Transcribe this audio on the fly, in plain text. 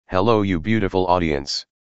Hello you beautiful audience.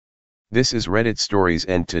 This is Reddit Stories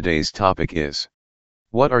and today's topic is: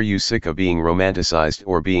 what are you sick of being romanticized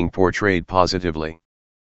or being portrayed positively?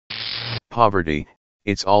 Poverty,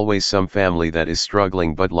 it's always some family that is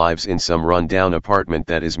struggling but lives in some run-down apartment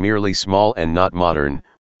that is merely small and not modern,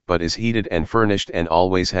 but is heated and furnished and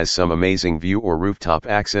always has some amazing view or rooftop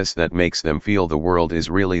access that makes them feel the world is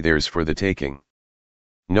really theirs for the taking.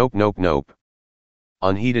 Nope nope nope.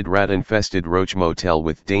 Unheated rat-infested roach motel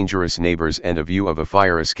with dangerous neighbors and a view of a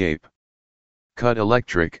fire escape. Cut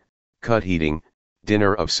electric, cut heating,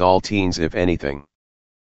 dinner of saltines if anything.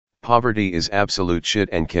 Poverty is absolute shit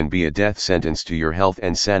and can be a death sentence to your health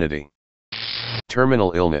and sanity.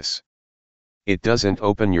 Terminal illness. It doesn't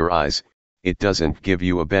open your eyes, it doesn't give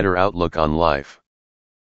you a better outlook on life.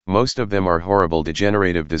 Most of them are horrible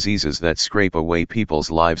degenerative diseases that scrape away people's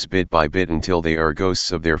lives bit by bit until they are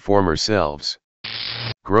ghosts of their former selves.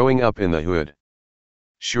 Growing up in the hood.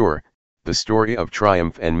 Sure, the story of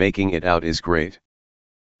triumph and making it out is great.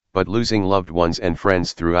 But losing loved ones and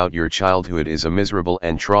friends throughout your childhood is a miserable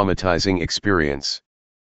and traumatizing experience.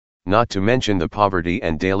 Not to mention the poverty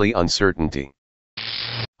and daily uncertainty.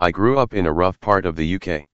 I grew up in a rough part of the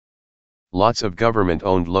UK. Lots of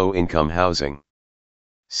government-owned low-income housing.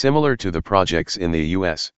 Similar to the projects in the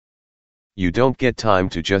US. You don't get time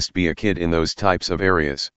to just be a kid in those types of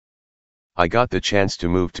areas. I got the chance to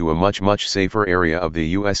move to a much safer area of the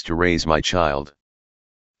US to raise my child.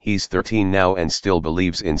 He's 13 now and still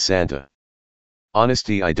believes in Santa.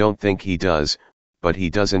 Honesty, I don't think he does, but he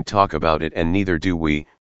doesn't talk about it and neither do we.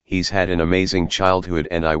 He's had an amazing childhood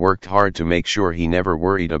and I worked hard to make sure he never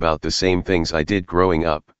worried about the same things I did growing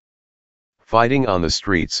up. Fighting on the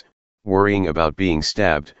streets, worrying about being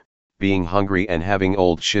stabbed, being hungry and having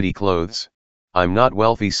old shitty clothes. I'm not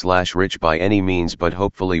wealthy/rich by any means, but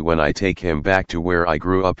hopefully when I take him back to where I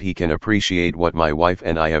grew up he can appreciate what my wife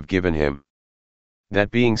and I have given him.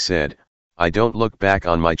 That being said, I don't look back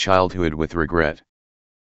on my childhood with regret.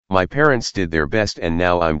 My parents did their best and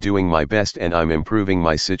now I'm doing my best and I'm improving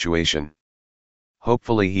my situation.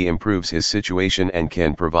 Hopefully he improves his situation and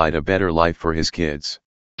can provide a better life for his kids.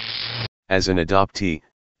 As an adoptee,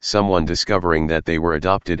 someone discovering that they were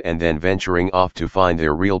adopted and then venturing off to find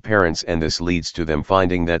their real parents, and this leads to them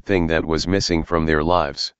finding that thing that was missing from their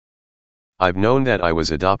lives. I've known that I was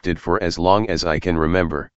adopted for as long as I can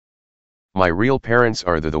remember. My real parents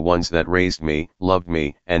are the ones that raised me, loved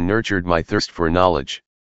me, and nurtured my thirst for knowledge.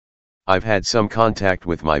 I've had some contact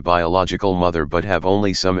with my biological mother but have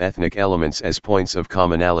only some ethnic elements as points of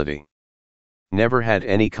commonality. Never had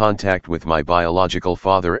any contact with my biological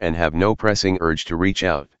father and have no pressing urge to reach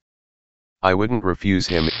out. I wouldn't refuse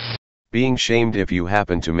him. Being shamed if you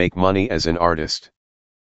happen to make money as an artist.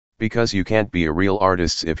 Because you can't be a real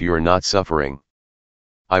artist if you're not suffering.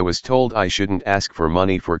 I was told I shouldn't ask for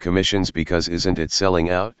money for commissions because isn't it selling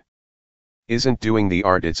out? Isn't doing the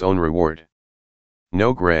art its own reward?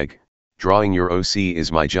 No Greg, drawing your OC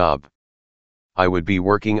is my job. I would be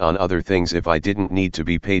working on other things if I didn't need to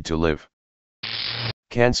be paid to live.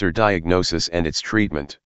 Cancer diagnosis and its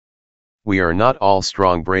treatment. We are not all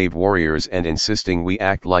strong brave warriors, and insisting we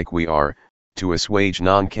act like we are, to assuage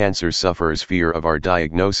non-cancer sufferers' fear of our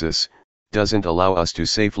diagnosis, doesn't allow us to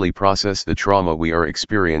safely process the trauma we are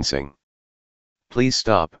experiencing. Please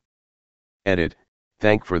stop. Edit,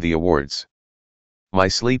 thank for the awards. My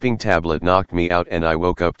sleeping tablet knocked me out and I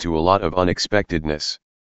woke up to a lot of unexpectedness.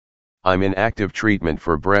 I'm in active treatment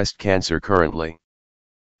for breast cancer currently.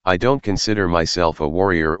 I don't consider myself a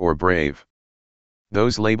warrior or brave.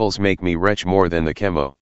 Those labels make me retch more than the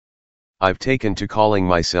chemo. I've taken to calling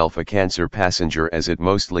myself a cancer passenger as it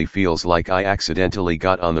mostly feels like I accidentally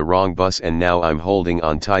got on the wrong bus and now I'm holding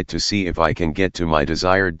on tight to see if I can get to my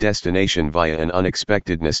desired destination via an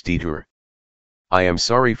unexpectedness detour. I am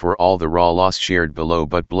sorry for all the raw loss shared below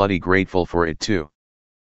but bloody grateful for it too.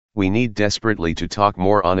 We need desperately to talk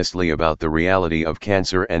more honestly about the reality of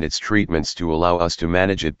cancer and its treatments to allow us to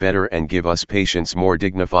manage it better and give us patients more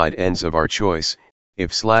dignified ends of our choice,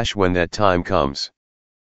 if/when that time comes.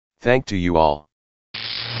 Thank to you all.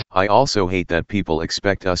 I also hate that people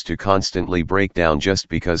expect us to constantly break down just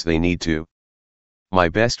because they need to. My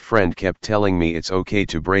best friend kept telling me it's okay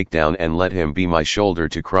to break down and let him be my shoulder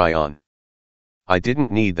to cry on. I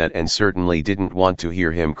didn't need that and certainly didn't want to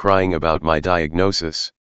hear him crying about my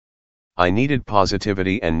diagnosis. I needed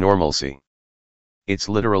positivity and normalcy. It's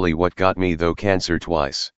literally what got me through cancer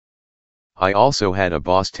twice. I also had a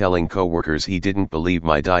boss telling coworkers he didn't believe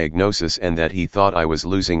my diagnosis and that he thought I was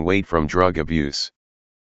losing weight from drug abuse.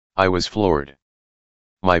 I was floored.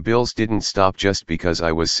 My bills didn't stop just because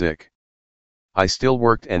I was sick. I still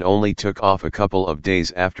worked and only took off a couple of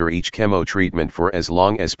days after each chemo treatment for as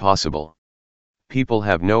long as possible. People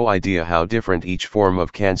have no idea how different each form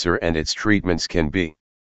of cancer and its treatments can be.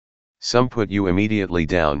 Some put you immediately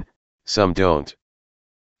down, some don't.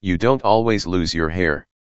 You don't always lose your hair.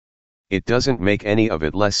 It doesn't make any of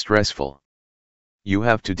it less stressful. You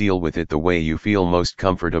have to deal with it the way you feel most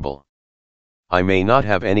comfortable. I may not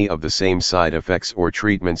have any of the same side effects or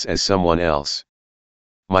treatments as someone else.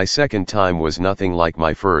 My second time was nothing like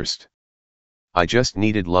my first. I just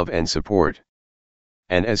needed love and support.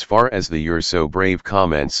 And as far as the "you're so brave"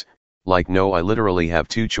 comments, like, no, I literally have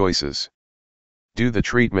two choices. Do the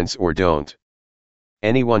treatments or don't.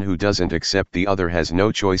 Anyone who doesn't accept the other has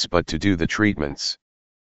no choice but to do the treatments.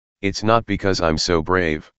 It's not because I'm so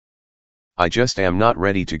brave. I just am not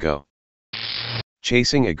ready to go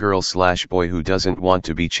chasing a girl/boy who doesn't want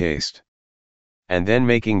to be chased. And then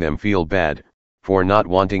making them feel bad for not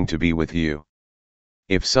wanting to be with you.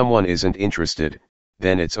 If someone isn't interested,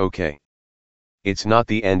 then it's okay. It's not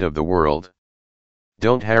the end of the world.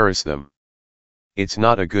 Don't harass them. It's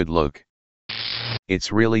not a good look.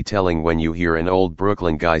 It's really telling when you hear an old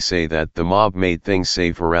Brooklyn guy say that the mob made things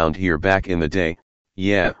safe around here back in the day.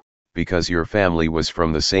 Yeah, because your family was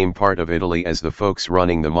from the same part of Italy as the folks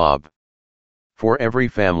running the mob. For every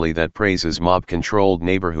family that praises mob-controlled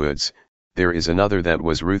neighborhoods, there is another that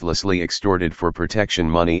was ruthlessly extorted for protection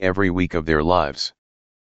money every week of their lives.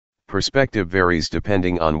 Perspective varies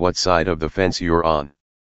depending on what side of the fence you're on.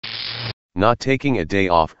 Not taking a day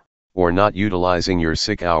off, or not utilizing your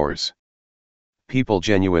sick hours. People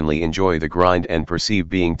genuinely enjoy the grind and perceive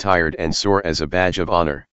being tired and sore as a badge of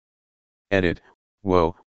honor. Edit: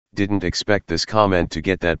 whoa, didn't expect this comment to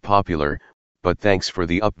get that popular, but thanks for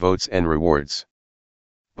the upvotes and rewards.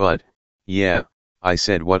 But, yeah, I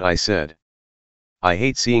said what I said. I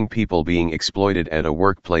hate seeing people being exploited at a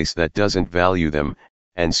workplace that doesn't value them,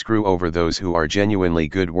 and screw over those who are genuinely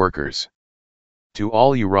good workers. To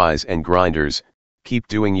all you rise and grinders, keep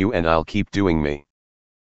doing you and I'll keep doing me.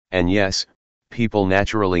 And yes, people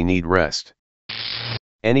naturally need rest.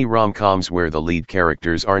 Any rom-coms where the lead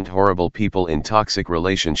characters aren't horrible people in toxic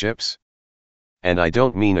relationships? And I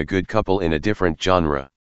don't mean a good couple in a different genre.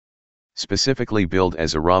 Specifically billed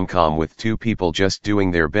as a rom-com with two people just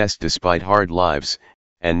doing their best despite hard lives,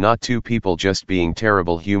 and not two people just being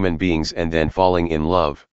terrible human beings and then falling in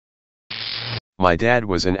love. My dad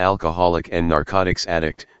was an alcoholic and narcotics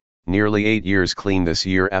addict, nearly 8 years clean this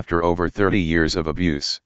year after over 30 years of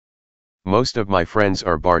abuse. Most of my friends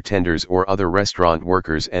are bartenders or other restaurant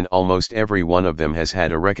workers, and almost every one of them has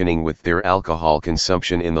had a reckoning with their alcohol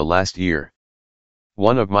consumption in the last year.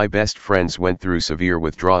 One of my best friends went through severe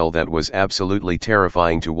withdrawal that was absolutely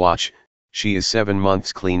terrifying to watch. She is 7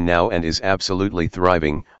 months clean now and is absolutely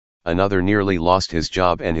thriving. Another nearly lost his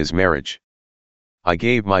job and his marriage. I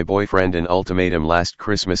gave my boyfriend an ultimatum last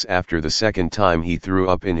Christmas after the second time he threw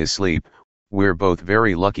up in his sleep. We're both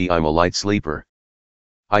very lucky I'm a light sleeper.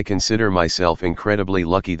 I consider myself incredibly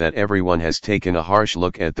lucky that everyone has taken a harsh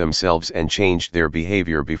look at themselves and changed their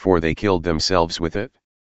behavior before they killed themselves with it.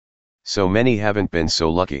 So many haven't been so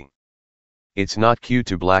lucky. It's not cute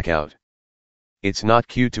to black out. It's not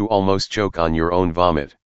cute to almost choke on your own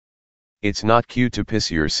vomit. It's not cute to piss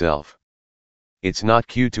yourself. It's not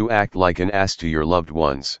cute to act like an ass to your loved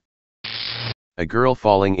ones. A girl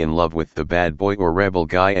falling in love with the bad boy or rebel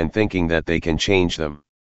guy and thinking that they can change them.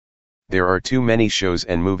 There are too many shows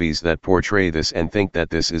and movies that portray this and think that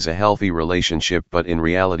this is a healthy relationship, but in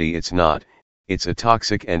reality it's not. It's a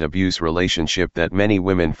toxic and abuse relationship that many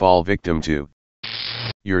women fall victim to.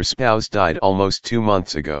 Your spouse died almost 2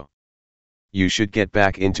 months ago. You should get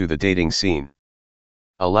back into the dating scene.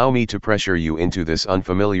 Allow me to pressure you into this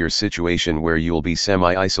unfamiliar situation where you'll be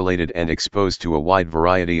semi-isolated and exposed to a wide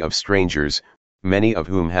variety of strangers, many of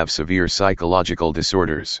whom have severe psychological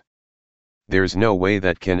disorders. There's no way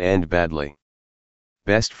that can end badly.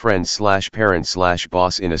 Best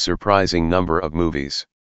friend/parent/boss in a surprising number of movies.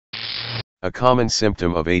 A common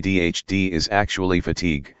symptom of ADHD is actually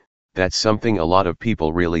fatigue. That's something a lot of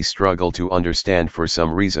people really struggle to understand for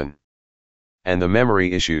some reason. And the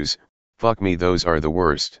memory issues, fuck me, those are the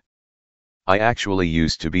worst. I actually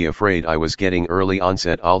used to be afraid I was getting early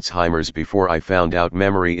onset Alzheimer's before I found out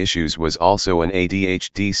memory issues was also an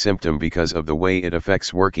ADHD symptom because of the way it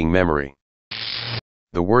affects working memory.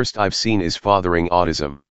 The worst I've seen is fathering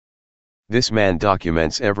autism. This man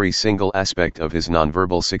documents every single aspect of his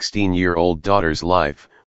nonverbal 16-year-old daughter's life,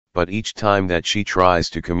 but each time that she tries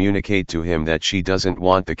to communicate to him that she doesn't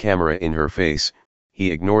want the camera in her face,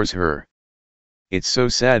 he ignores her. It's so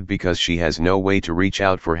sad because she has no way to reach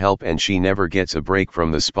out for help and she never gets a break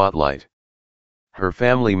from the spotlight. Her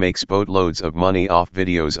family makes boatloads of money off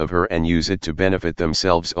videos of her and use it to benefit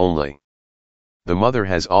themselves only. The mother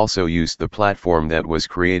has also used the platform that was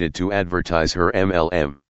created to advertise her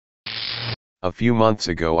MLM. A few months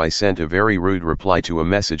ago I sent a very rude reply to a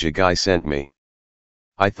message a guy sent me.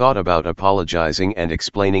 I thought about apologizing and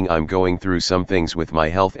explaining I'm going through some things with my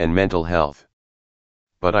health and mental health.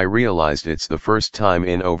 But I realized it's the first time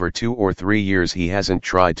in over 2 or 3 years he hasn't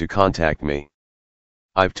tried to contact me.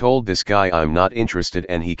 I've told this guy I'm not interested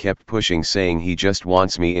and he kept pushing, saying he just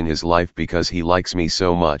wants me in his life because he likes me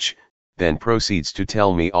so much, then proceeds to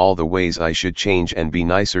tell me all the ways I should change and be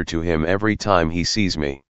nicer to him every time he sees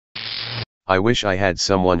me. I wish I had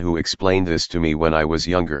someone who explained this to me when I was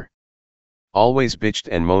younger. Always bitched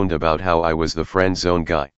and moaned about how I was the friend zone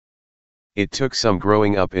guy. It took some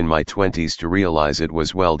growing up in my 20s to realize it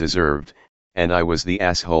was well deserved, and I was the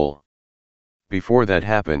asshole. Before that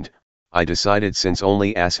happened, I decided since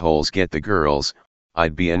only assholes get the girls,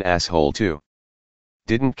 I'd be an asshole too.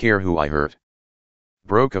 Didn't care who I hurt.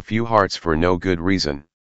 Broke a few hearts for no good reason.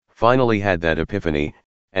 Finally had that epiphany,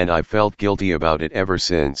 and I've felt guilty about it ever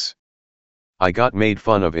since. I got made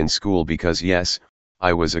fun of in school because yes,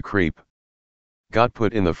 I was a creep. Got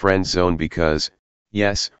put in the friend zone because,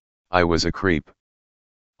 yes, I was a creep.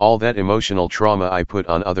 All that emotional trauma I put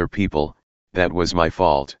on other people, that was my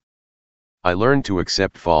fault. I learned to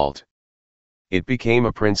accept fault. It became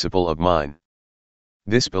a principle of mine.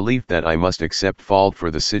 This belief that I must accept fault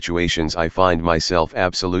for the situations I find myself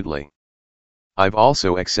absolutely. I've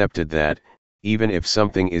also accepted that, even if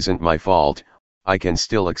something isn't my fault, I can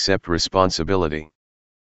still accept responsibility.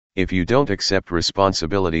 If you don't accept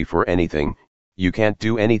responsibility for anything, you can't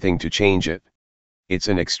do anything to change it. It's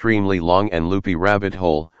an extremely long and loopy rabbit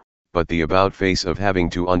hole, but the about face of having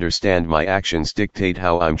to understand my actions dictate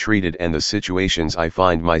how I'm treated and the situations I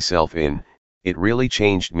find myself in, it really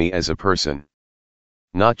changed me as a person.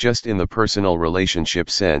 Not just in the personal relationship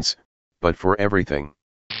sense, but for everything.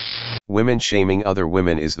 Women shaming other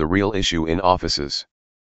women is the real issue in offices.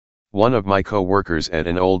 One of my co-workers at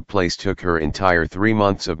an old place took her entire 3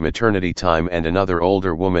 months of maternity time and another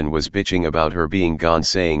older woman was bitching about her being gone,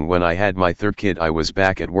 saying when I had my 3rd kid I was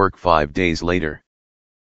back at work 5 days later.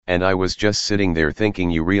 And I was just sitting there thinking,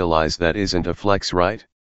 you realize that isn't a flex, right?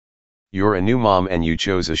 You're a new mom and you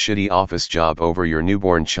chose a shitty office job over your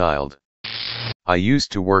newborn child. I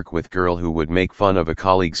used to work with girl who would make fun of a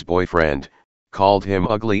colleague's boyfriend, called him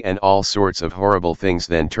ugly and all sorts of horrible things,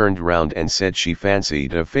 then turned around and said she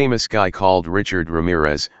fancied a famous guy called Richard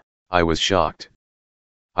Ramirez. I was shocked.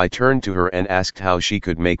 I turned to her and asked how she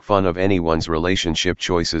could make fun of anyone's relationship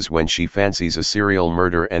choices when she fancies a serial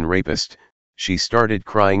murderer and rapist. She started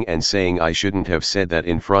crying and saying I shouldn't have said that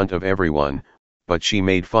in front of everyone, but she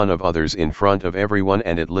made fun of others in front of everyone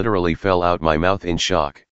and it literally fell out my mouth in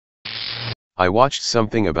shock. I watched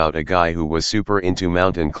something about a guy who was super into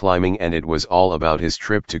mountain climbing and it was all about his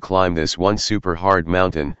trip to climb this one super hard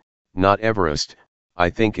mountain, not Everest,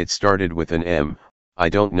 I think it started with an M, I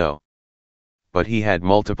don't know. But he had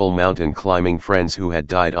multiple mountain climbing friends who had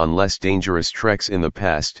died on less dangerous treks in the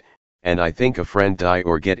past, and I think a friend died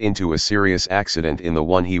or get into a serious accident in the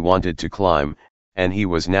one he wanted to climb, and he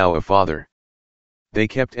was now a father. They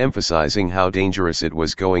kept emphasizing how dangerous it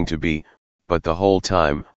was going to be, but the whole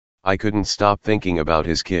time, I couldn't stop thinking about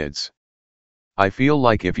his kids. I feel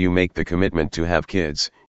like if you make the commitment to have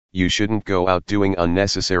kids, you shouldn't go out doing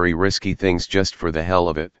unnecessary risky things just for the hell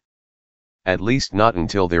of it. At least not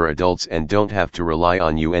until they're adults and don't have to rely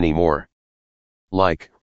on you anymore.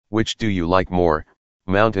 Like, which do you like more,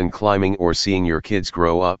 mountain climbing or seeing your kids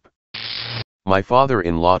grow up? My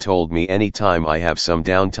father-in-law told me anytime I have some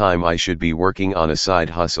downtime I should be working on a side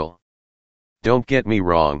hustle. Don't get me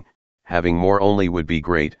wrong, having more only would be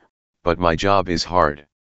great, but my job is hard.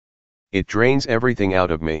 It drains everything out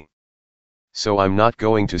of me. So I'm not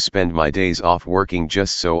going to spend my days off working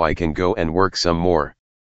just so I can go and work some more.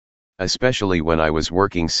 Especially when I was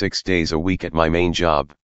working 6 days a week at my main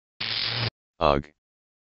job. Ugh.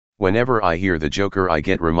 Whenever I hear the Joker I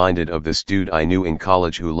get reminded of this dude I knew in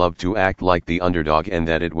college who loved to act like the underdog and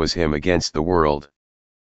that it was him against the world.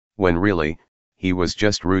 When really, he was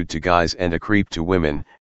just rude to guys and a creep to women,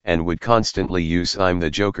 and would constantly use "I'm the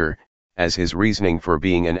Joker" as his reasoning for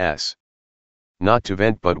being an ass. Not to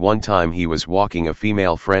vent, but one time he was walking a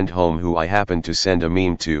female friend home who I happened to send a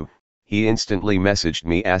meme to, he instantly messaged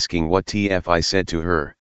me asking what TF I said to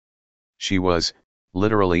her. She was,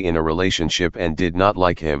 literally in a relationship and did not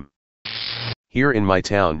like him. Here in my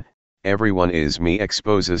town, everyone is me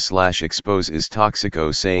exposes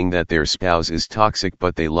toxico, saying that their spouse is toxic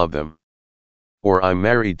but they love them. Or I'm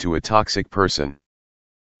married to a toxic person.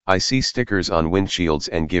 I see stickers on windshields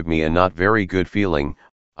and give me a not very good feeling,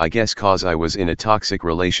 I guess cause I was in a toxic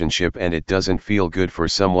relationship and it doesn't feel good for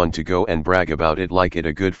someone to go and brag about it like it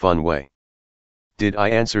a good fun way. Did I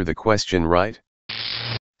answer the question right?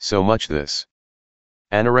 So much this.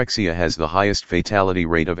 Anorexia has the highest fatality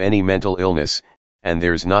rate of any mental illness, and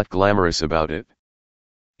there's not glamorous about it.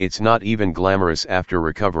 It's not even glamorous after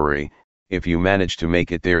recovery. If you manage to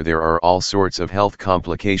make it there are all sorts of health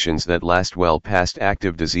complications that last well past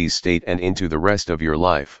active disease state and into the rest of your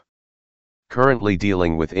life. Currently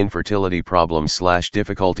dealing with infertility problems /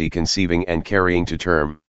 difficulty conceiving and carrying to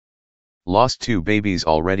term. Lost 2 babies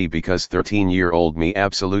already because 13-year-old me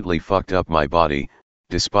absolutely fucked up my body,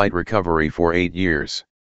 despite recovery for 8 years.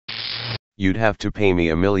 You'd have to pay me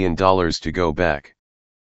 $1 million to go back.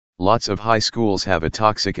 Lots of high schools have a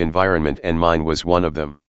toxic environment and mine was one of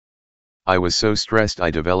them. I was so stressed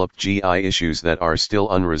I developed GI issues that are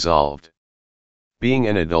still unresolved. Being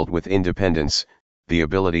an adult with independence, the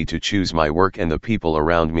ability to choose my work and the people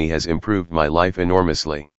around me has improved my life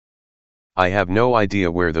enormously. I have no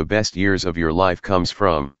idea where the best years of your life comes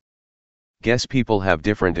from. Guess people have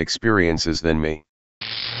different experiences than me.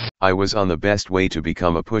 I was on the best way to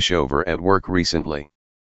become a pushover at work recently.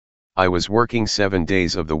 I was working 7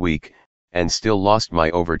 days of the week, and still lost my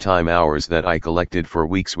overtime hours that I collected for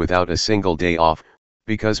weeks without a single day off,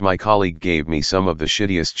 because my colleague gave me some of the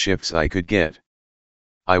shittiest shifts I could get.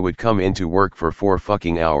 I would come into work for 4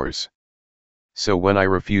 fucking hours. So when I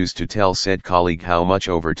refused to tell said colleague how much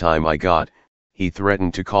overtime I got, he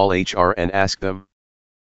threatened to call HR and ask them.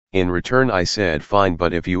 In return I said fine,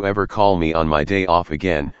 but if you ever call me on my day off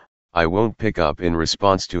again, I won't pick up. In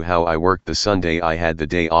response to how I worked the Sunday I had the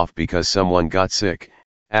day off because someone got sick,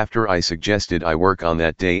 after I suggested I work on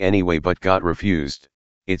that day anyway but got refused.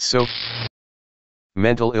 It's so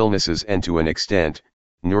mental illnesses and to an extent,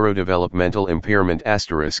 neurodevelopmental impairment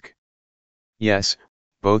 *. Yes,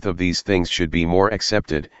 both of these things should be more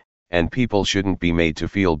accepted, and people shouldn't be made to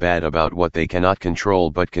feel bad about what they cannot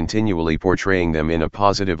control, but continually portraying them in a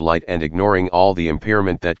positive light and ignoring all the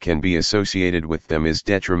impairment that can be associated with them is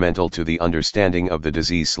detrimental to the understanding of the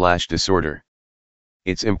disease / disorder.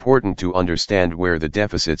 It's important to understand where the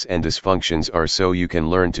deficits and dysfunctions are so you can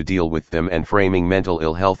learn to deal with them, and framing mental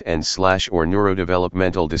ill health and / or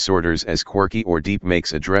neurodevelopmental disorders as quirky or deep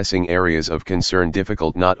makes addressing areas of concern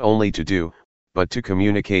difficult not only to do, but to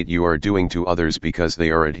communicate you are doing to others, because they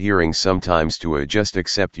are adhering sometimes to a just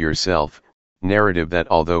accept yourself narrative that,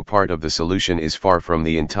 although part of the solution, is far from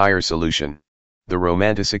the entire solution. The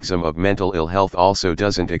romanticism of mental ill health also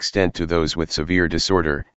doesn't extend to those with severe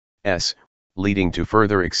disorder, leading to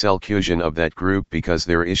further exclusion of that group because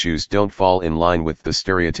their issues don't fall in line with the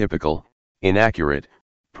stereotypical, inaccurate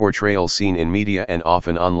portrayal seen in media and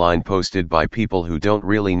often online posted by people who don't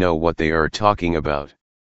really know what they are talking about.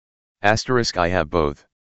 I have both.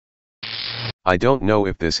 I don't know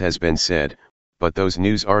if this has been said, but those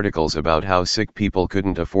news articles about how sick people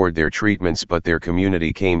couldn't afford their treatments but their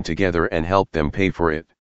community came together and helped them pay for it.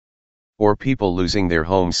 Or people losing their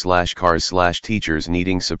homes / cars / teachers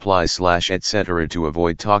needing supplies / etc. to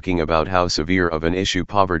avoid talking about how severe of an issue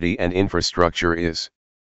poverty and infrastructure is.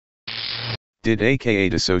 Did aka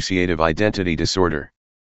dissociative identity disorder.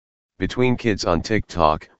 Between kids on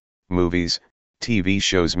TikTok, movies, TV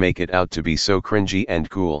shows make it out to be so cringy and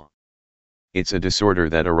cool. It's a disorder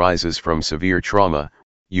that arises from severe trauma.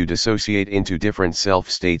 You dissociate into different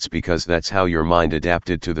self-states because that's how your mind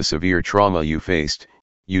adapted to the severe trauma you faced.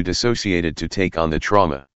 You dissociated to take on the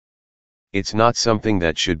trauma. It's not something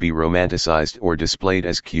that should be romanticized or displayed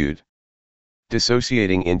as cute.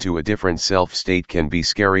 Dissociating into a different self-state can be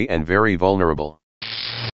scary and very vulnerable.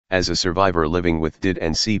 As a survivor living with DID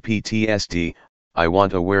and CPTSD, I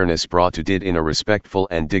want awareness brought to DID in a respectful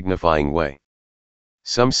and dignifying way.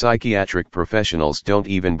 Some psychiatric professionals don't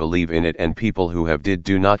even believe in it, and people who have DID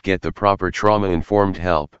do not get the proper trauma-informed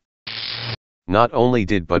help. Not only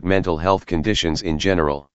DID but mental health conditions in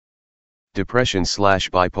general. Depression /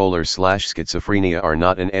 bipolar / schizophrenia are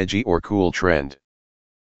not an edgy or cool trend.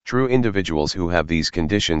 True individuals who have these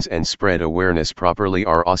conditions and spread awareness properly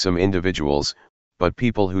are awesome individuals, but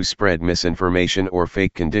people who spread misinformation or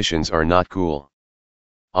fake conditions are not cool.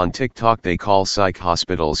 On TikTok they call psych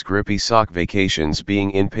hospitals grippy sock vacations.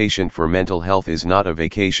 Being inpatient for mental health is not a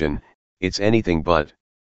vacation, it's anything but.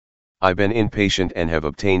 I've been inpatient and have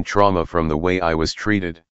obtained trauma from the way I was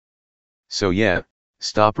treated. So yeah,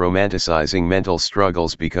 stop romanticizing mental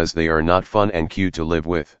struggles because they are not fun and cute to live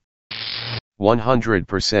with.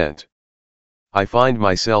 100%. I find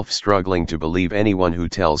myself struggling to believe anyone who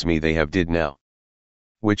tells me they have DID now.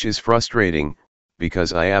 Which is frustrating,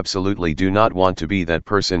 because I absolutely do not want to be that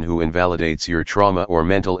person who invalidates your trauma or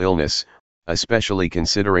mental illness, especially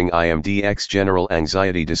considering I am DX general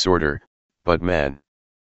anxiety disorder, but man.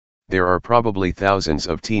 There are probably thousands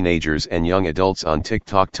of teenagers and young adults on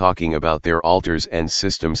TikTok talking about their alters and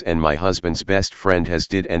systems, and my husband's best friend has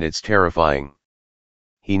did, and it's terrifying.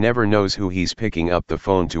 He never knows who he's picking up the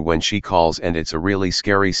phone to when she calls, and it's a really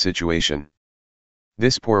scary situation.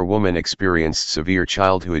 This poor woman experienced severe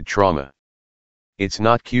childhood trauma. It's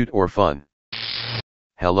not cute or fun.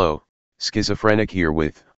 Hello, schizophrenic here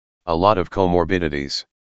with a lot of comorbidities.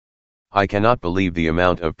 I cannot believe the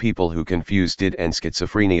amount of people who confuse DID and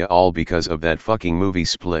schizophrenia all because of that fucking movie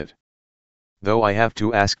Split. Though I have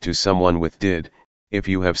to ask to someone with DID, if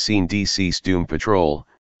you have seen DC's Doom Patrol,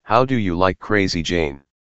 how do you like Crazy Jane?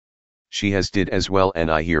 She has DID as well,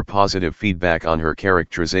 and I hear positive feedback on her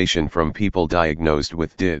characterization from people diagnosed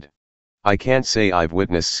with DID. I can't say I've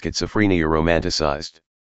witnessed schizophrenia romanticized.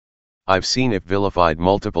 I've seen it vilified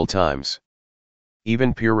multiple times.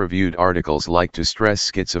 Even peer-reviewed articles like to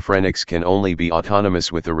stress schizophrenics can only be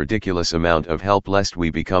autonomous with a ridiculous amount of help lest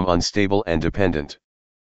we become unstable and dependent.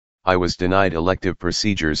 I was denied elective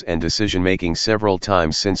procedures and decision-making several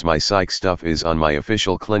times since my psych stuff is on my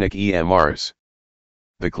official clinic EMRs.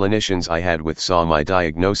 The clinicians I had with saw my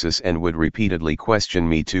diagnosis and would repeatedly question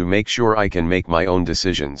me to make sure I can make my own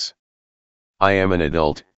decisions. I am an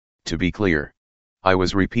adult, to be clear. I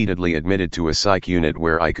was repeatedly admitted to a psych unit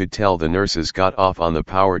where I could tell the nurses got off on the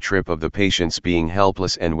power trip of the patients being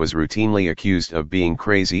helpless and was routinely accused of being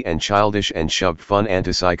crazy and childish and shoved fun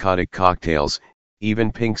antipsychotic cocktails,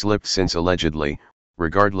 even pink-slipped, since allegedly,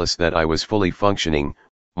 regardless that I was fully functioning,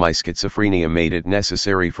 my schizophrenia made it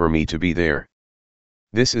necessary for me to be there.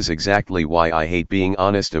 This is exactly why I hate being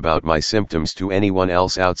honest about my symptoms to anyone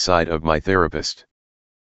else outside of my therapist.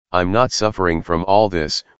 I'm not suffering from all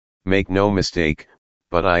this, make no mistake,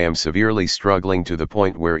 but I am severely struggling to the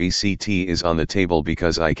point where ECT is on the table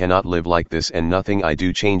because I cannot live like this and nothing I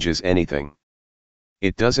do changes anything.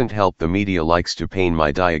 It doesn't help the media likes to paint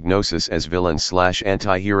my diagnosis as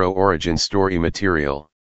villain/anti-hero origin story material.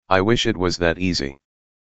 I wish it was that easy.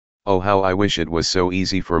 Oh, how I wish it was so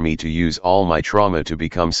easy for me to use all my trauma to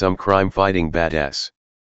become some crime-fighting badass.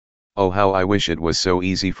 Oh, how I wish it was so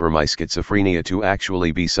easy for my schizophrenia to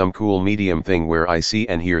actually be some cool medium thing where I see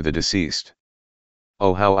and hear the deceased.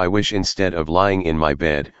 Oh, how I wish instead of lying in my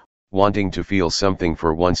bed, wanting to feel something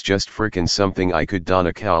for once, just frickin' something, I could don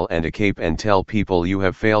a cowl and a cape and tell people you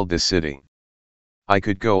have failed this city. I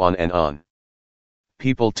could go on and on.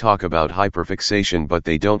 People talk about hyperfixation, but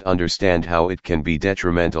they don't understand how it can be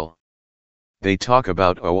detrimental. They talk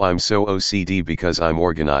about, oh, I'm so OCD because I'm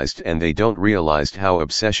organized, and they don't realize how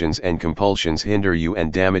obsessions and compulsions hinder you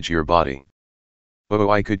and damage your body. Oh,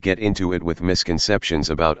 I could get into it with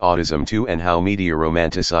misconceptions about autism too and how media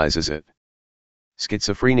romanticizes it.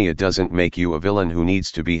 Schizophrenia doesn't make you a villain who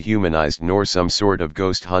needs to be humanized nor some sort of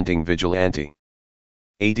ghost hunting vigilante.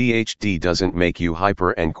 ADHD doesn't make you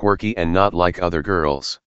hyper and quirky and not like other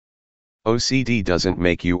girls. OCD doesn't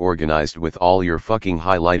make you organized with all your fucking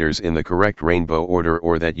highlighters in the correct rainbow order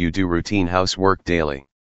or that you do routine housework daily.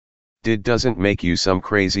 DID doesn't make you some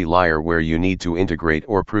crazy liar where you need to integrate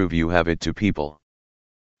or prove you have it to people.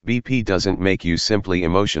 BP doesn't make you simply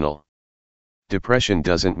emotional. Depression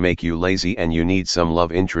doesn't make you lazy and you need some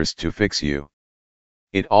love interest to fix you.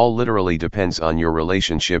 It all literally depends on your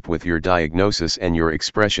relationship with your diagnosis and your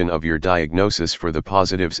expression of your diagnosis for the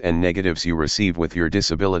positives and negatives you receive with your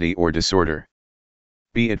disability or disorder.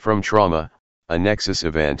 Be it from trauma, a nexus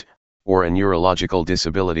event, or a neurological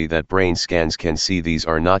disability that brain scans can see, these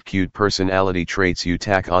are not cute personality traits you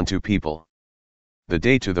tack onto people. The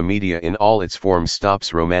day to the media in all its forms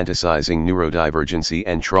stops romanticizing neurodivergency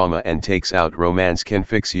and trauma and takes out romance can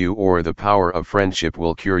fix you or the power of friendship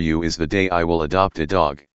will cure you is the day I will adopt a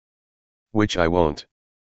dog. Which I won't.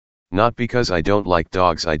 Not because I don't like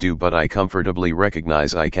dogs, I do, but I comfortably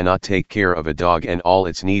recognize I cannot take care of a dog and all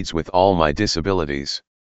its needs with all my disabilities.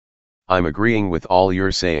 I'm agreeing with all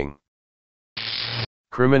you're saying.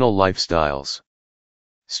 Criminal lifestyles.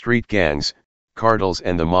 Street gangs, cartels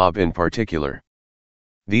and the mob in particular.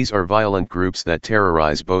 These are violent groups that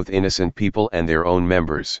terrorize both innocent people and their own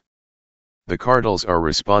members. The cartels are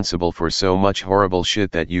responsible for so much horrible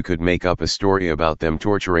shit that you could make up a story about them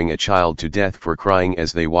torturing a child to death for crying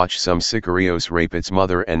as they watch some sicarios rape its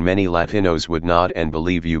mother, and many Latinos would nod and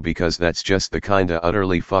believe you because that's just the kinda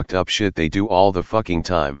utterly fucked up shit they do all the fucking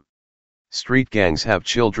time. Street gangs have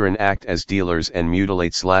children act as dealers and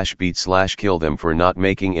mutilate/beat/kill them for not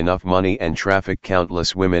making enough money and traffic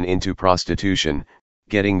countless women into prostitution,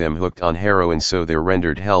 getting them hooked on heroin so they're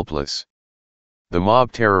rendered helpless. The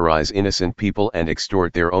mob terrorize innocent people and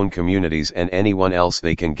extort their own communities and anyone else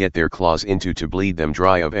they can get their claws into to bleed them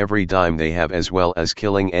dry of every dime they have, as well as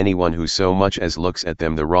killing anyone who so much as looks at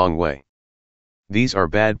them the wrong way. These are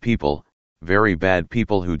bad people, very bad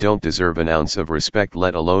people who don't deserve an ounce of respect,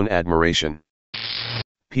 let alone admiration.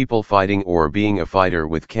 People fighting or being a fighter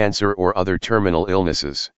with cancer or other terminal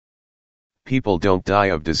illnesses. People don't die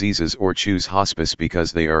of diseases or choose hospice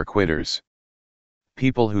because they are quitters.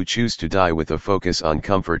 People who choose to die with a focus on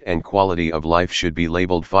comfort and quality of life should be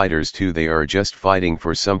labeled fighters too. They are just fighting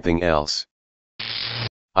for something else.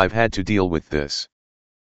 I've had to deal with this.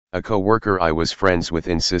 A co-worker I was friends with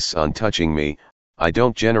insists on touching me. I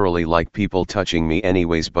don't generally like people touching me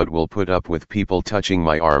anyways, but will put up with people touching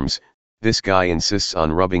my arms. This guy insists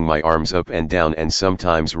on rubbing my arms up and down and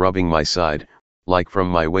sometimes rubbing my side, like from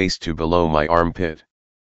my waist to below my armpit.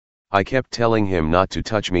 I kept telling him not to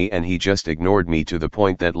touch me and he just ignored me, to the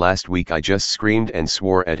point that last week I just screamed and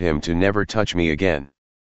swore at him to never touch me again.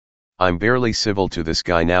 I'm barely civil to this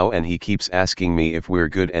guy now and he keeps asking me if we're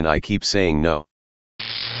good and I keep saying no.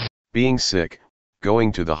 Being sick,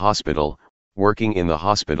 going to the hospital, working in the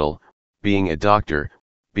hospital, being a doctor,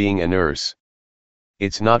 being a nurse.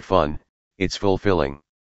 It's not fun, it's fulfilling.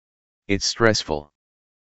 It's stressful.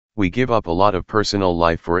 We give up a lot of personal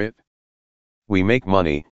life for it. We make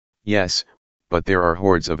money, yes, but there are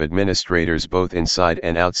hordes of administrators both inside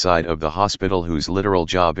and outside of the hospital whose literal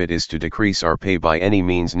job it is to decrease our pay by any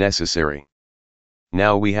means necessary.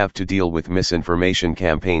 Now we have to deal with misinformation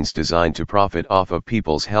campaigns designed to profit off of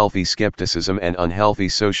people's healthy skepticism and unhealthy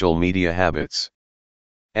social media habits.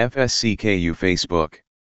 FSCKU Facebook.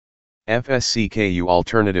 FSCKU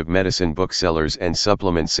alternative medicine booksellers and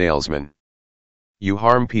supplement salesmen. You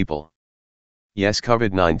harm people. Yes,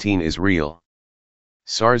 COVID-19 is real.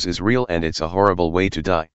 SARS is real and it's a horrible way to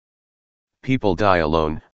die. People die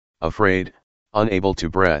alone, afraid, unable to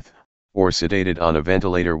breathe, or sedated on a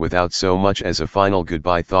ventilator without so much as a final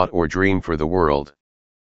goodbye thought or dream for the world.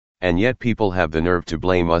 And yet people have the nerve to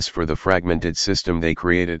blame us for the fragmented system they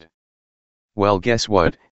created. Well, guess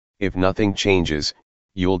what? If nothing changes,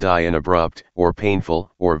 you'll die an abrupt, or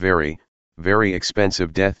painful, or very, very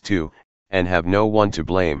expensive death too, and have no one to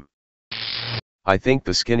blame. I think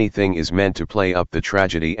the skinny thing is meant to play up the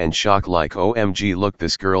tragedy and shock, like OMG look,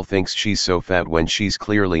 this girl thinks she's so fat when she's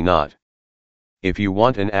clearly not. If you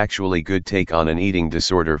want an actually good take on an eating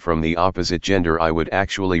disorder from the opposite gender, I would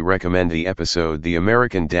actually recommend the episode The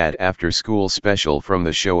American Dad After School Special from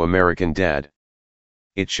the show American Dad.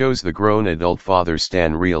 It shows the grown adult father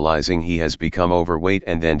Stan realizing he has become overweight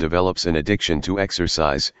and then develops an addiction to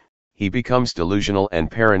exercise. He becomes delusional and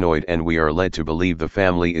paranoid, and we are led to believe the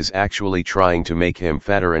family is actually trying to make him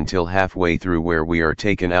fatter, until halfway through where we are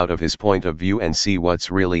taken out of his point of view and see what's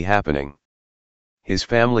really happening. His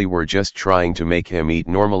family were just trying to make him eat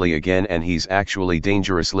normally again, and he's actually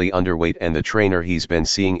dangerously underweight, and the trainer he's been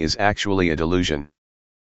seeing is actually a delusion.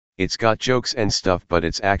 It's got jokes and stuff, but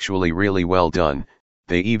it's actually really well done.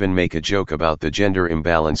 They even make a joke about the gender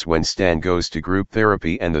imbalance when Stan goes to group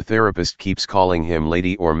therapy and the therapist keeps calling him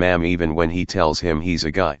lady or ma'am even when he tells him he's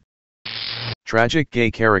a guy. Tragic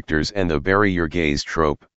gay characters and the bury your gays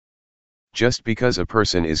trope. Just because a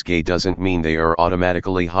person is gay doesn't mean they are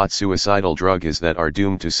automatically hot suicidal druggies that are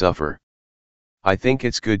doomed to suffer. I think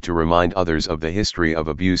it's good to remind others of the history of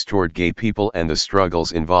abuse toward gay people and the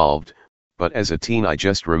struggles involved. But as a teen I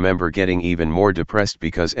just remember getting even more depressed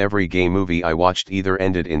because every gay movie I watched either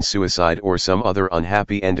ended in suicide or some other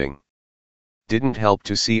unhappy ending. Didn't help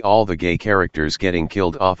to see all the gay characters getting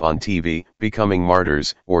killed off on TV, becoming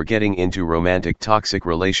martyrs, or getting into romantic toxic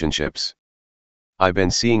relationships. I've been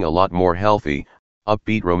seeing a lot more healthy,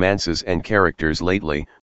 upbeat romances and characters lately,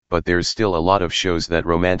 but there's still a lot of shows that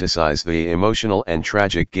romanticize the emotional and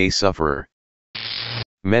tragic gay sufferer.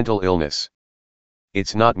 Mental illness.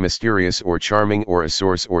 It's not mysterious or charming or a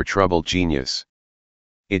source or troubled genius.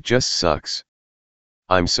 It just sucks.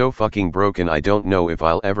 I'm so fucking broken I don't know if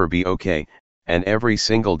I'll ever be okay, and every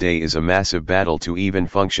single day is a massive battle to even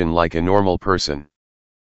function like a normal person.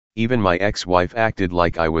 Even my ex-wife acted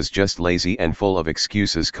like I was just lazy and full of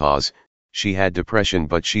excuses cause she had depression,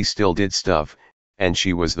 but she still did stuff, and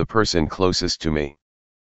she was the person closest to me.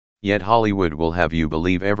 Yet Hollywood will have you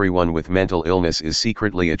believe everyone with mental illness is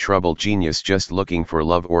secretly a troubled genius just looking for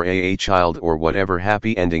love or a child or whatever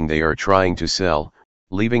happy ending they are trying to sell,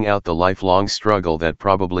 leaving out the lifelong struggle that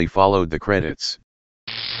probably followed the credits.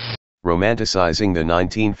 Romanticizing the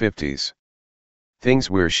 1950s.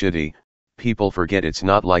 Things were shitty. People forget it's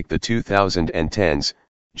not like the 2010s,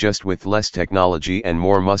 just with less technology and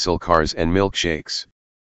more muscle cars and milkshakes.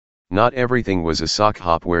 Not everything was a sock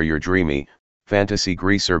hop where you're dreamy, fantasy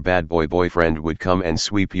greaser bad boy boyfriend would come and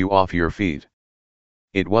sweep you off your feet.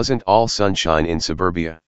 It wasn't all sunshine in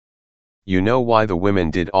suburbia. You know why the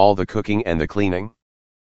women did all the cooking and the cleaning?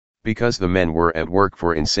 Because the men were at work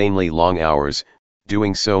for insanely long hours,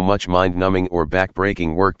 doing so much mind-numbing or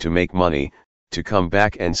back-breaking work to make money, to come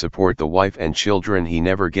back and support the wife and children he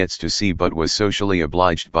never gets to see but was socially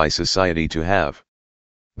obliged by society to have.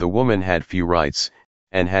 The woman had few rights,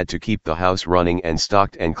 and had to keep the house running and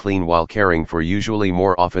stocked and clean while caring for usually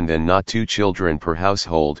more often than not 2 children per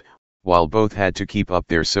household, while both had to keep up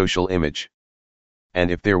their social image.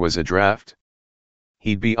 And if there was a draft,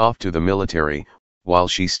 he'd be off to the military, while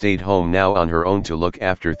she stayed home now on her own to look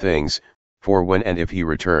after things, for when and if he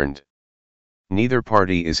returned. Neither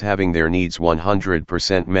party is having their needs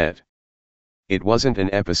 100% met. It wasn't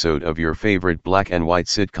an episode of your favorite black and white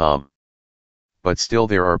sitcom. But still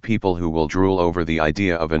there are people who will drool over the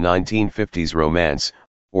idea of a 1950s romance,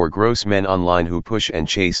 or gross men online who push and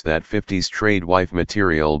chase that 50s trade wife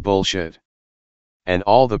material bullshit. And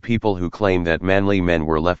all the people who claim that manly men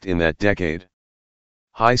were left in that decade.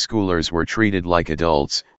 High schoolers were treated like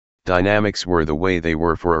adults, dynamics were the way they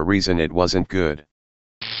were for a reason. It wasn't good.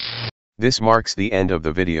 This marks the end of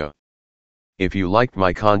the video. If you liked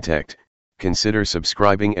my content, consider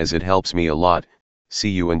subscribing as it helps me a lot. See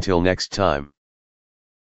you until next time.